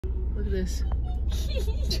this.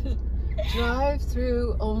 Drive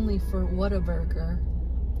through only for WHATABURGER.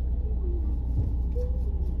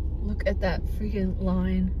 Look at that freaking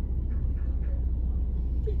line.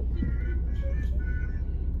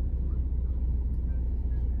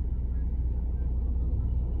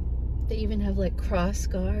 They even have like cross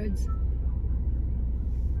guards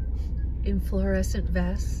in fluorescent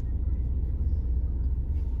vests.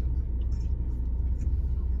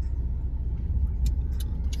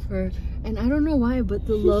 And I don't know why, but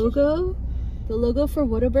the logo for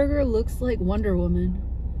WHATABURGER looks like Wonder Woman.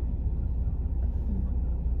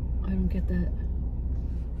 I don't get that.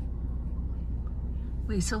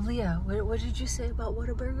 Wait, so Leah, what did you say about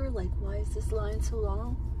WHATABURGER? Like, why is this line so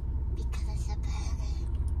long? Because it's a burger.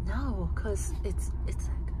 No, because it's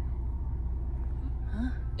that good. Huh?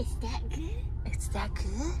 It's that good? It's that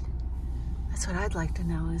good? That's what I'd like to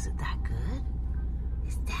know. Is it that good?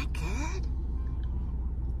 Is that good?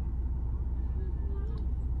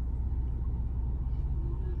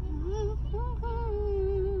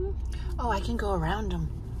 Oh, I can go around him.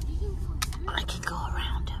 I can go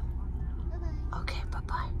around him. Bye-bye. Okay,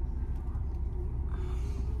 bye-bye.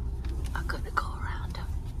 I'm gonna go around him.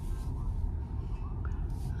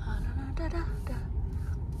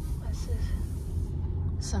 This is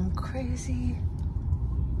some crazy.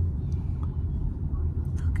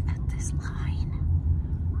 Look at this line.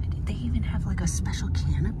 They even have like a special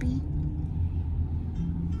canopy.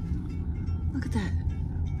 Look at that.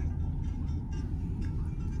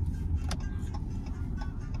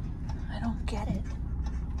 I don't get it.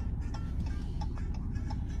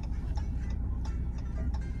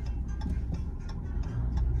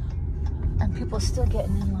 And people are still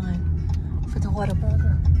getting in line for the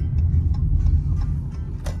WHATABURGER.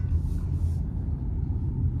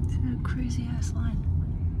 It's a crazy ass line.